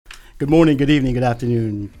Good morning, good evening, good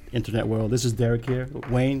afternoon, Internet world. This is Derek here,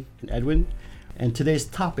 Wayne and Edwin. And today's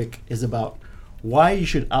topic is about why you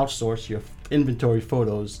should outsource your inventory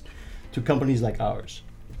photos to companies like ours.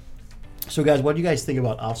 So guys, what do you guys think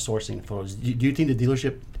about outsourcing photos? Do you think the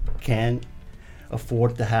dealership can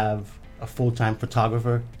afford to have a full-time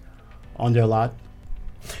photographer on their lot?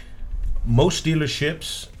 Most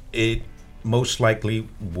dealerships, it most likely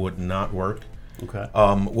would not work. Okay.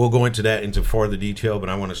 We'll go into further detail, but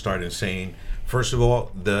I want to start in saying, first of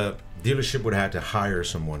all, the dealership would have to hire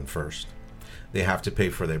someone first. They have to pay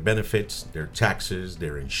for their benefits, their taxes,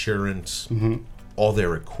 their insurance, all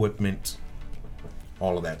their equipment,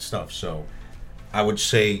 all of that stuff. So I would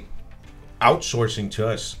say outsourcing to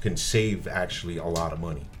us can save actually a lot of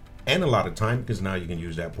money and a lot of time, because now you can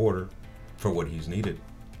use that porter for what he's needed.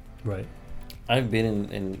 Right. I've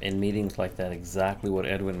been in meetings like that, exactly what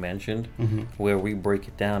Edwin mentioned, where we break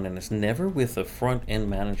it down, and it's never with the front end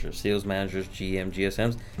managers, sales managers, GM,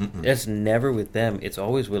 GSMs. It's never with them. It's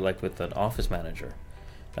always with an office manager.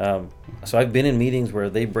 So I've been in meetings where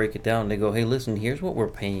they break it down. They go, "Hey, listen, here's what we're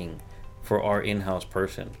paying for our in-house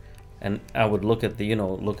person," and I would look at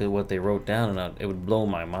what they wrote down, and it would blow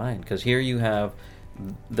my mind, because here you have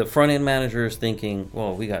the front end manager is thinking,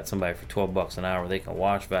 well, we got somebody for $12 an hour. They can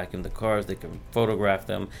wash, vacuum the cars, they can photograph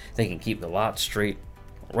them, they can keep the lot straight.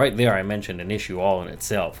 Right there, I mentioned an issue all in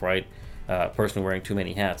itself, right? Person wearing too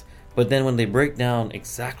many hats. But then when they break down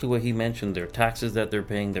exactly what he mentioned, their taxes that they're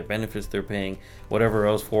paying, their benefits they're paying, whatever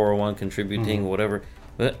else, 401 contributing, whatever.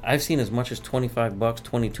 But I've seen as much as $25,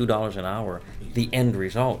 $22 an hour, the end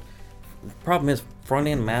result. The problem is front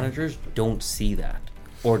end managers don't see that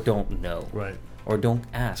or don't know. Right. Or don't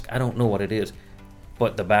ask. I don't know what it is.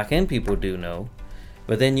 But the back end people do know.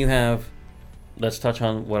 But then you have, let's touch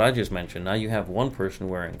on what I just mentioned. Now you have one person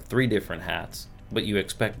wearing 3 different hats, but you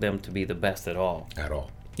expect them to be the best at all.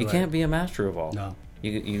 You can't be a master of all. No.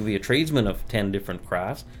 You can be a tradesman of 10 different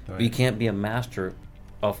crafts, but you can't be a master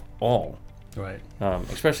of all. Right.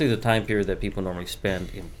 Especially the time period that people normally spend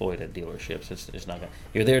employed at dealerships. It's not gonna,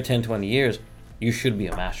 you're there 10, 20 years, you should be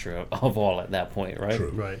a master of all at that point, right? True.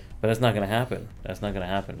 Right. But that's not going to happen. That's not going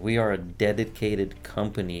to happen. We are a dedicated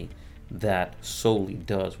company that solely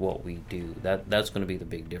does what we do. That's going to be the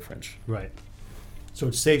big difference. Right. So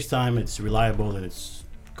it saves time, it's reliable, and it's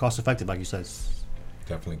cost effective, like you said. It's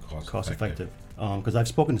Definitely cost effective. Because I've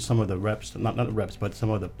spoken to some of the reps, not the reps, but some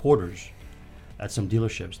of the porters at some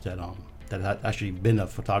dealerships that had actually been a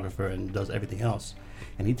photographer and does everything else.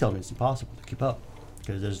 And he tells me it's impossible to keep up,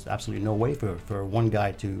 because there's absolutely no way for one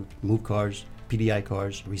guy to move cars, PDI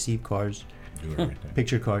cars, receive cars,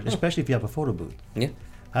 picture cars, especially if you have a photo booth. Yeah.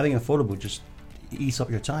 Having a photo booth just eats up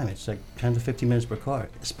your time. It's like 10 to 15 minutes per car,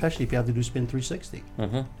 especially if you have to do spin 360.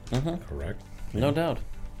 Correct. No doubt.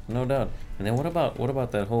 No doubt. And then what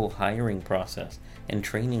about that whole hiring process and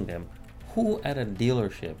training them? Who at a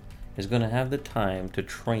dealership is going to have the time to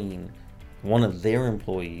train one of their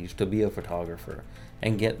employees to be a photographer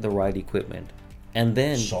and get the right equipment? And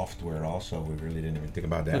then Software also, we really didn't even think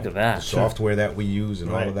about that. Look at that. The software that we use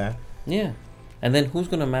and all of that. yeah. And then who's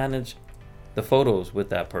going to manage the photos with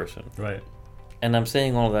that person? Right. And I'm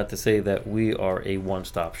saying all of that to say that we are a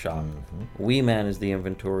one-stop shop. We manage the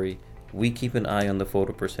inventory. We keep an eye on the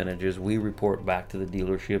photo percentages. We report back to the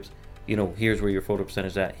dealerships. Here's where your photo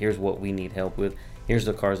percentage is at. Here's what we need help with. Here's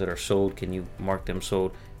the cars that are sold. Can you mark them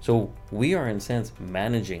sold? So we are, in a sense,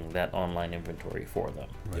 managing that online inventory for them.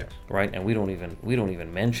 Yes. Right? And we don't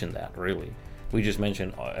even mention that, really. We just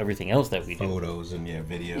mention everything else that we do. Photos and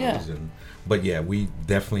videos. Yeah. But we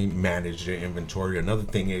definitely manage their inventory. Another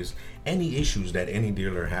thing is, any issues that any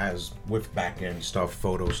dealer has with back end stuff,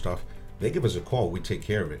 photo stuff, they give us a call. We take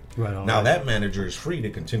care of it. Right on. Now that manager is free to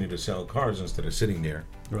continue to sell cars instead of sitting there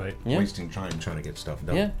Right. Yeah. wasting time trying to get stuff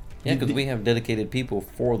done. Yeah. Yeah, because we have dedicated people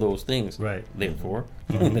for those things. Right. Therefore,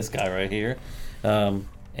 this guy right here.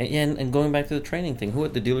 And going back to the training thing, who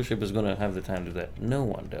at the dealership is going to have the time to do that? No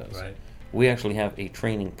one does. Right. We actually have a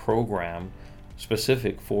training program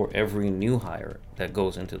specific for every new hire that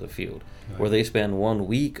goes into the field, where they spend 1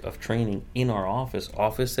 week of training in our office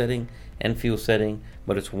setting and field setting,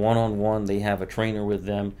 but it's one-on-one. They have a trainer with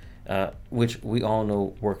them, which we all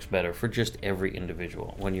know works better for just every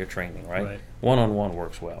individual when you're training, right? One-on-one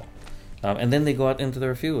works well. And then they go out into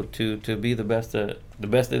their field to be the best that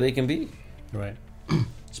they can be. Right.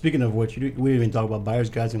 Speaking of which, we didn't even talk about buyer's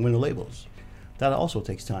guides and window labels. That also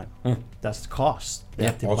takes time. That's the cost. They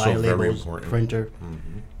have to Also buy very labels, important. printer.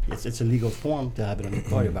 It's a legal form to have it on your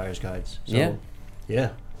car, your buyer's guides. So,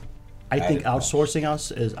 yeah. I think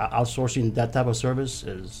outsourcing that type of service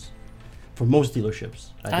is, for most dealerships,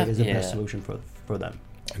 I think is the best solution for them.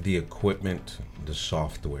 The equipment, the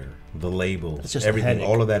software, the labels, It's just a everything. headache.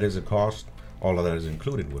 All of that is a cost. All of that is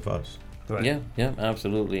included with us. Right. Yeah,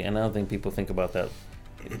 absolutely. And I don't think people think about that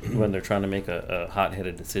when they're trying to make a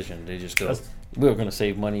hot-headed decision. They just go, That's- we're going to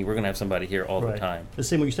save money. We're going to have somebody here all Right. the time. The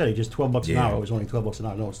same way you said, it's just $12 an Yeah. hour. It was only $12 an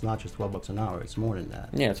hour. No, it's not just $12 an hour. It's more than that.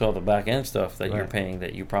 Yeah, it's all the back-end stuff that you're Right. paying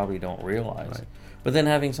that you probably don't realize. Right. But then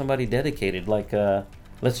having somebody dedicated, like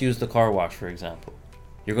let's use the car wash, for example.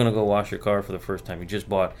 You're going to go wash your car for the first time. You just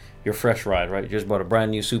bought your fresh ride, right? You just bought a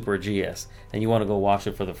brand new Supra GS, and you want to go wash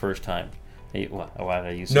it for the first time. And why did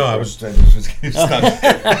I use Supra? No, I was just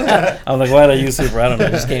stuck. I'm like, why did I use Supra? I don't know.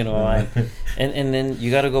 It just came to my mind. And then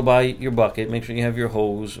you got to go buy your bucket. Make sure you have your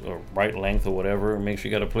hose or right length or whatever. Make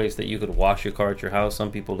sure you got a place that you could wash your car at your house.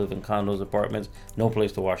 Some people live in condos, apartments, no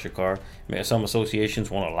place to wash your car. Some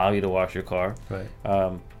associations won't allow you to wash your car. Right.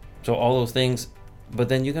 So all those things, but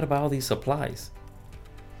then you got to buy all these supplies,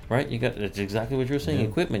 right? It's exactly what you're saying. Yeah.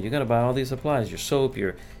 Equipment. You got to buy all these supplies. Your soap,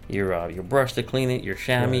 your brush to clean it, your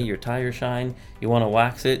chamois, Right. your tire shine. You want to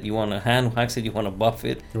wax it. You want to hand wax it. You want to buff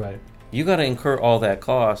it. Right. You got to incur all that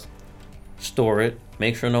cost, store it,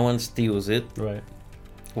 make sure no one steals it. Right.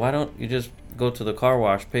 Why don't you just go to the car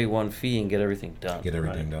wash, pay one fee, and get everything done? Get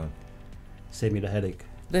everything Right. done. Save me the headache.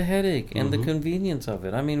 The headache and the Mhm. convenience of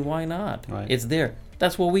it. I mean, why not? Right. It's there.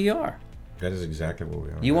 That's what we are. That is exactly what we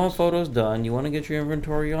are. You want photos done. You want to get your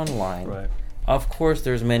inventory online. Right. Of course,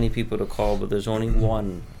 there's many people to call, but there's only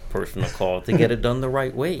one person to call to get it done the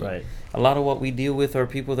right way. Right. A lot of what we deal with are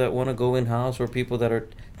people that want to go in-house or people that are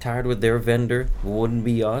tired with their vendor, wouldn't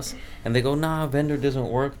be us, and they go, nah, vendor doesn't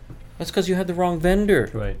work. That's because you had the wrong vendor.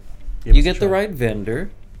 Right. You get the right vendor,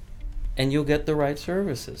 and you'll get the right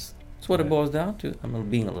services. That's what it Right. boils down to. I'm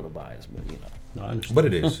being a little biased, but you know. No, I understand. But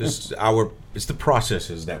it is. It's the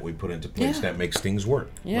processes that we put into place Yeah. that makes things work.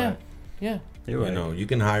 Yeah, Right. yeah. You're right. You know, you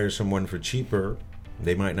can hire someone for cheaper.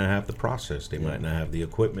 They might not have the process. They might not have the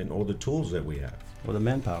equipment or the tools that we have. Or the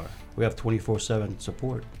manpower. We have 24/7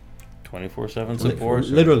 support. 24/7 support.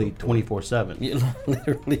 Literally 24/7. Yeah,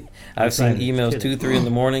 literally, I've not seen even emails kidding. 2-3 in the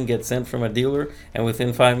morning get sent from a dealer, and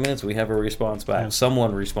within 5 minutes we have a response back. Yeah.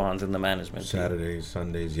 Someone responds in the management team. Saturdays,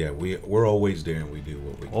 Sundays, yeah, we're always there and we do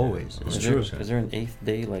what we can. Always. It's Is true. there an 8th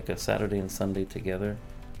day, like a Saturday and Sunday together,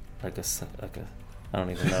 like a I don't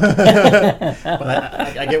even know.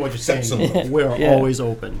 But I get what you're saying. Absolutely. We're Yeah. always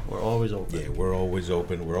open. We're always open. Yeah, we're always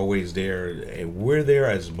open. We're always there, and we're there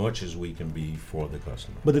as much as we can be for the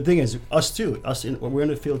customer. But the thing is, us too. We're in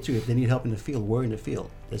the field too. If they need help in the field, we're in the field.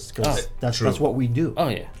 That's because that's true. what we do. Oh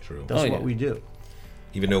yeah, True. That's Oh, what yeah. we do.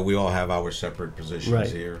 Even though we all have our separate positions Right.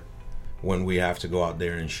 here, when we have to go out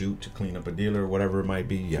there and shoot to clean up a dealer, whatever it might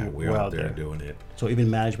be, yeah, we're out there doing it. So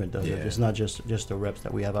even management does it. Yeah. It's not just the reps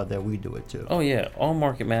that we have out there. We do it too. oh yeah. All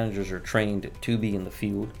market managers are trained to be in the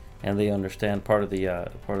field, and they understand part of the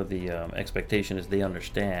expectation is they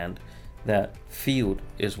understand that field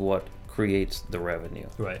is what creates the revenue,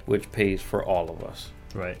 Right. which pays for all of us.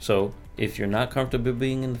 Right. So if you're not comfortable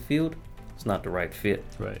being in the field, it's not the right fit.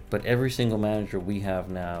 Right. But every single manager we have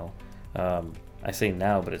now, I say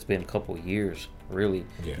now, but it's been a couple of years, really.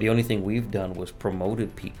 Yeah. The only thing we've done was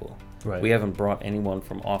promoted people. Right. We haven't brought anyone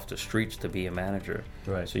from off the streets to be a manager.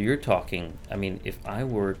 Right. So you're talking, I mean, if I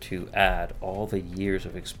were to add all the years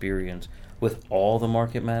of experience with all the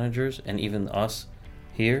market managers and even us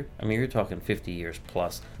here, I mean, you're talking 50 years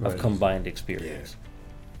plus of Right. combined experience,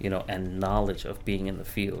 you know, and knowledge of being in the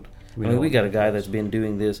field. We I mean, know we what got a that guy is. that's been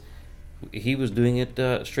doing this. He was doing it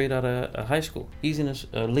straight out of high school. He's in his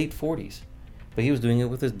late 40s, but he was doing it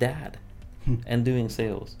with his dad and doing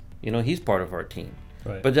sales. You know, he's part of our team.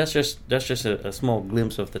 Right. But that's just a small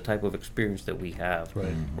glimpse of the type of experience that we have.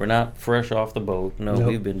 Right. We're not fresh off the boat. No, Nope.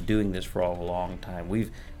 we've been doing this for a long time.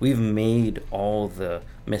 We've made all the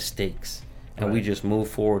mistakes, and we Right. just move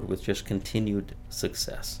forward with just continued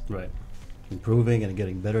success. Right. Improving and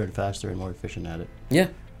getting better and faster and more efficient at it. Yeah,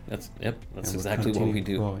 that's And exactly we're what we continuing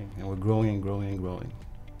do. Growing, and we're growing and growing and growing.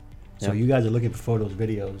 So Yep. you guys are looking for photos,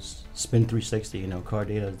 videos, Spin 360. You know, Car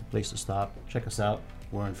Data is the place to stop. Check us out.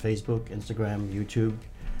 We're on Facebook, Instagram, YouTube,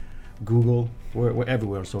 Google. We're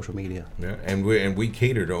everywhere on social media. Yeah, and we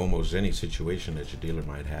cater to almost any situation that your dealer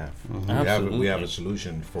might have. Mhm. We have Absolutely. a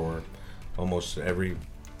solution for almost every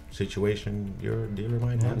situation your dealer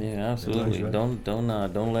might have. Yeah, absolutely. right.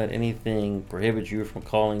 Don't let anything prohibit you from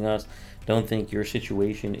calling us. Don't think your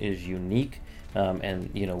situation is unique. And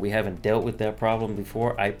you know, we haven't dealt with that problem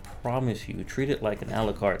before. I promise you, treat it like an a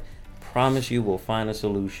la carte. Promise you, we'll find a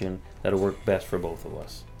solution that'll work best for both of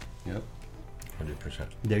us. Yep. 100%.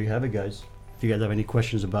 There you have it, guys. If you guys have any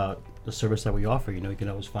questions about the service that we offer, you know, you can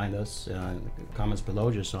always find us in the comments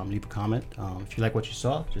below. Just leave a comment. If you like what you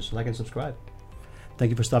saw, just like and subscribe. Thank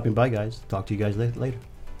you for stopping by, guys. Talk to you guys later.